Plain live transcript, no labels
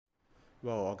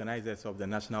Well, organizers of the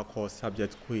National Core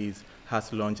Subject Quiz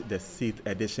has launched the 6th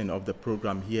edition of the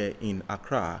program here in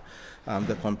Accra.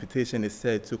 The competition is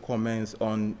set to commence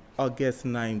on August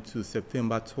 9 to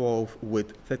September 12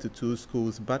 with 32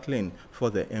 schools battling for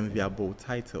the enviable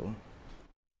title.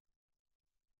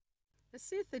 The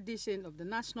 6th edition of the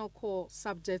National Core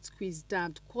Subject Quiz,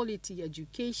 dubbed Quality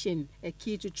Education, a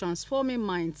key to transforming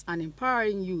minds and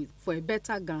empowering youth for a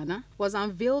better Ghana, was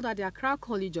unveiled at the Accra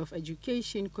College of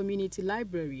Education Community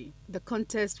Library. The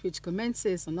contest, which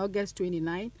commences on August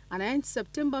 29 and ends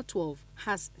September 12,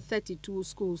 has 32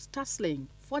 schools tussling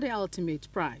for the ultimate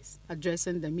prize.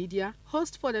 Addressing the media,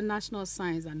 host for the National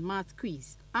Science and Math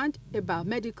Quiz and a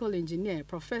biomedical engineer,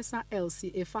 Professor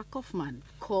Elsie Efa Kaufman,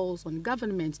 calls on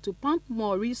government to pump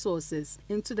more resources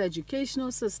into the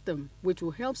educational system, which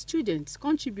will help students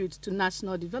contribute to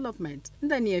national development in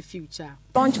the near future.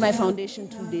 I launched my foundation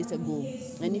 2 days ago,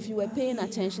 and if you were paying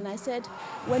attention, I said,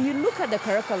 when you look at the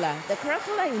curricula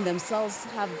in themselves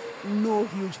have no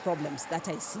huge problems that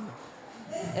I see,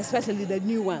 especially the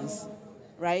new ones.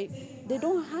 Right? They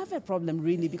don't have a problem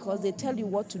really because they tell you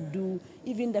what to do,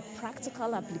 even the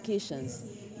practical applications.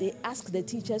 They ask the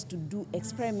teachers to do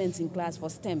experiments in class for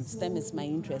STEM. STEM is my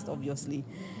interest, obviously.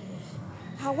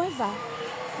 However,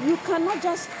 you cannot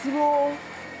just throw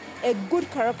a good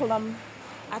curriculum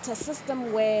at a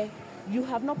system where you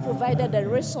have not provided the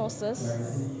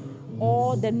resources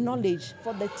or the knowledge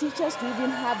for the teachers to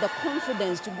even have the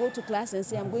confidence to go to class and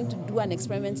say, I'm going to do an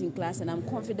experiment in class and I'm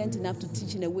confident enough to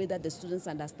teach in a way that the students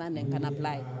understand and can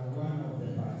apply.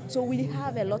 So we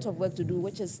have a lot of work to do,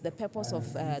 which is the purpose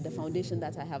of the foundation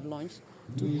that I have launched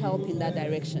to help in that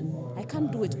direction. I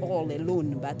can't do it all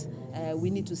alone, but we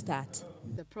need to start.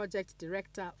 The project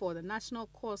director for the National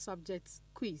Core Subjects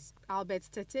Quiz, Albert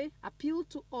Tete, appealed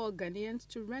to all Ghanaians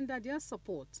to render their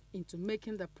support into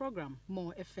making the program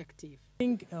more effective. I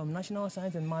think National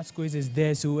Science and Maths Quiz is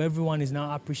there, so everyone is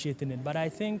now appreciating it. But I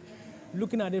think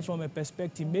looking at it from a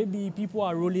perspective, maybe people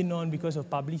are rolling on because of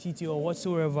publicity or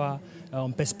whatsoever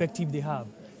perspective they have.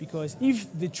 Because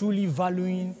if they're truly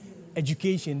valuing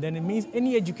education, then it means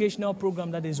any educational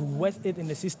program that is worth it in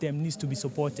the system needs to be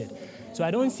supported. So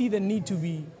I don't see the need to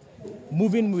be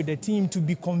moving with the team to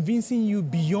be convincing you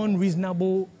beyond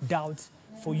reasonable doubt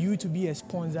for you to be a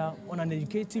sponsor on an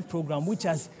educative program which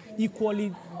has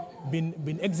equally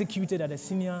been executed at a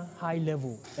senior high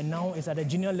level and now it's at a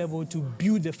junior level to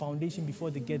build the foundation before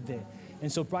they get there.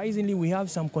 And surprisingly, we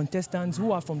have some contestants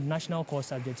who are from the National Core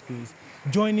Subject Quiz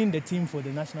joining the team for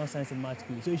the National Science and Maths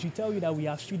Quiz. So it should tell you that we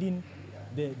are feeding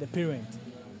the parent.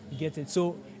 You get it?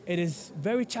 So it is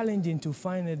very challenging to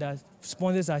find that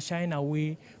sponsors are shying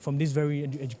away from this very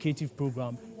educative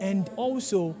program. And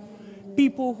also,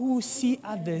 people who see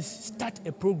others start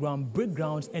a program, break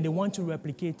grounds, and they want to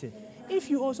replicate it. If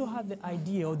you also have the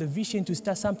idea or the vision to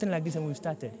start something like this and we've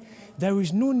started, there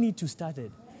is no need to start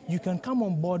it. You can come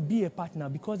on board, be a partner,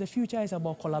 because the future is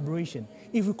about collaboration.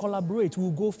 If we collaborate,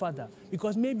 we'll go further.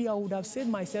 Because maybe I would have saved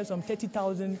myself some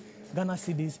 30,000 Ghana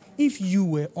cedis if you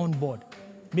were on board.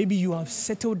 Maybe you have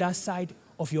settled that side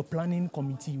of your planning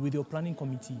committee, with your planning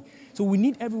committee. So we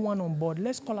need everyone on board.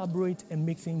 Let's collaborate and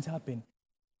make things happen.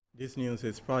 This news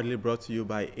is proudly brought to you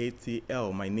by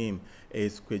ATL. My name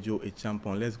is Kwejo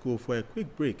Echampon. Let's go for a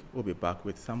quick break. We'll be back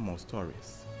with some more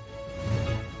stories.